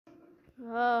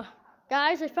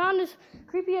Guys, I found this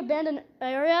creepy abandoned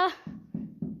area.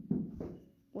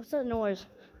 What's that noise?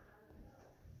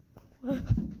 Why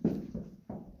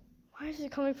is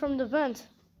it coming from the vent?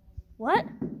 What?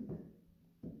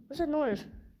 What's that noise?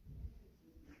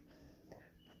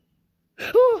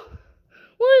 Oh,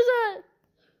 what is that?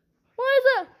 What is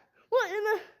that? What in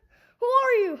the? Who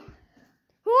are you?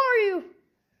 Who are you?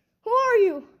 Who are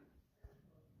you?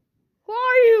 Who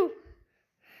are you?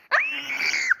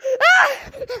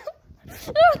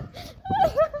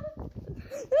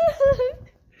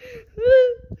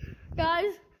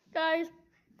 Guys,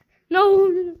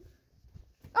 no.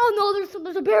 Oh no,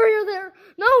 there's a barrier there.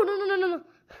 No.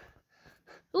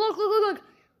 Look.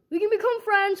 We can become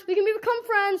friends. If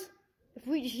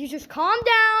you just calm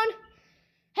down.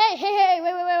 Hey,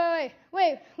 wait, no,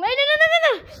 wait,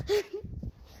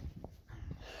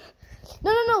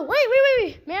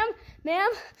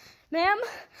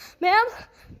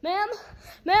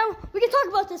 ma'am, we can talk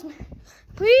about this.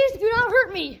 Please do not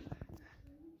hurt me.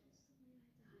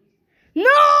 No!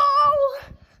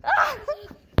 Help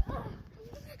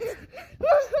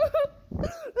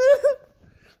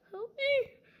me.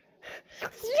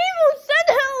 People send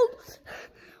help.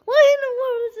 What in the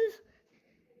world is this?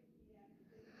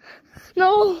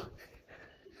 No.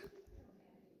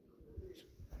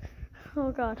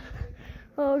 Oh God.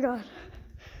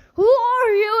 Who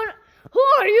are you and who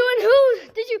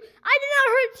did you? I did not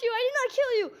hurt you. I did not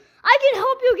kill you. I can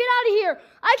help you get out of here.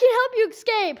 I can help you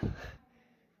escape.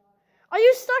 Are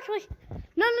you stuck? Like,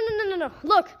 no.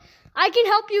 Look, I can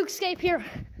help you escape here.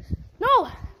 No.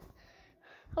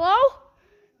 Hello?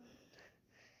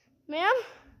 Ma'am?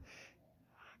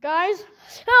 Guys?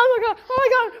 Oh my God.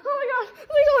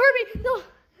 Please don't hurt me. No.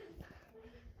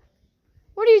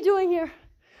 What are you doing here?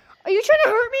 Are you trying to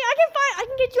hurt me? I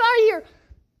can get you out of here.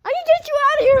 I can get you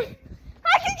out of here.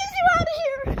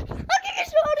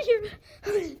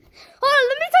 Hold on,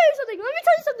 let me tell you something.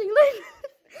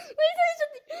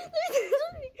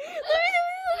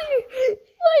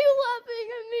 Why are you laughing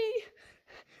at me?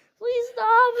 Please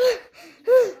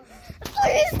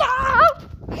stop.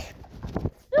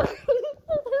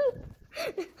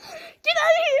 Get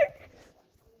out of here.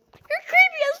 You're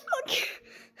creepy as fuck.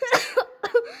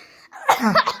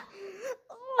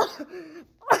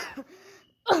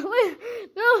 Wait,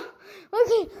 no.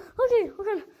 Okay, hold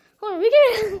on. We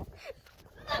can.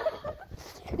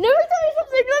 Let me tell you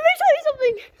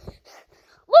something.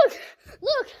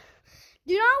 Look.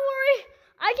 Do not worry.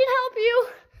 I can help you.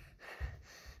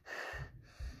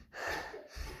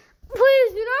 Please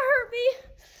do not hurt me.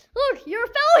 Look, you're a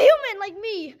fellow human like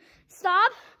me.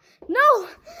 Stop. No.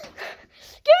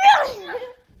 Get me out of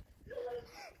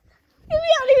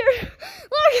here.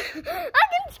 Look, I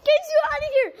can get you out of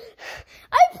here.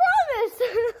 I promise.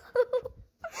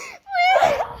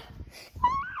 Please.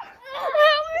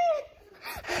 Help me.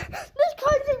 This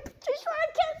crazy bitch is trying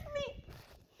to catch me.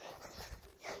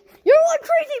 You're one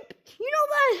crazy bitch. You know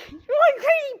that. You're one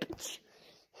crazy bitch.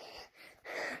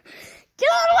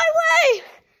 Get out of my way.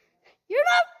 You're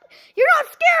not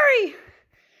scary.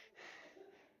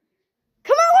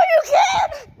 Come out when you can.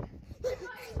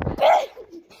 Bitch.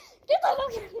 Get the fuck out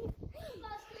of here.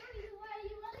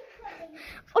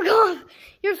 Oh God,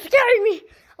 you're scaring me.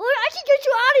 Look, I can get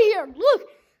you out of here. Look,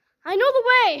 I know the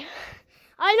way.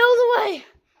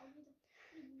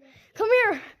 Come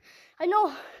here. I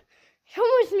know. Come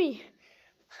with me.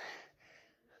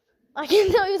 I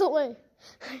can tell you the way.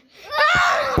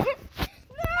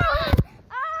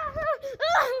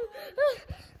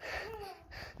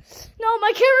 No,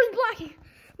 my camera's blocking.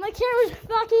 My camera's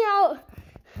blocking out.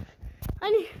 I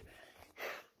need.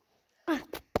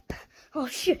 Oh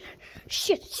shit!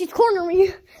 She's cornering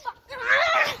me.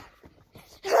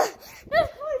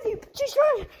 She's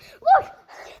trying. Look,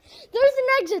 there's an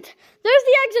exit.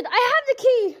 I have the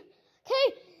key. Okay,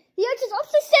 the exit's up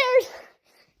the stairs.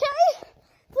 Okay,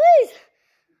 please.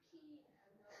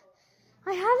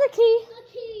 I have the key.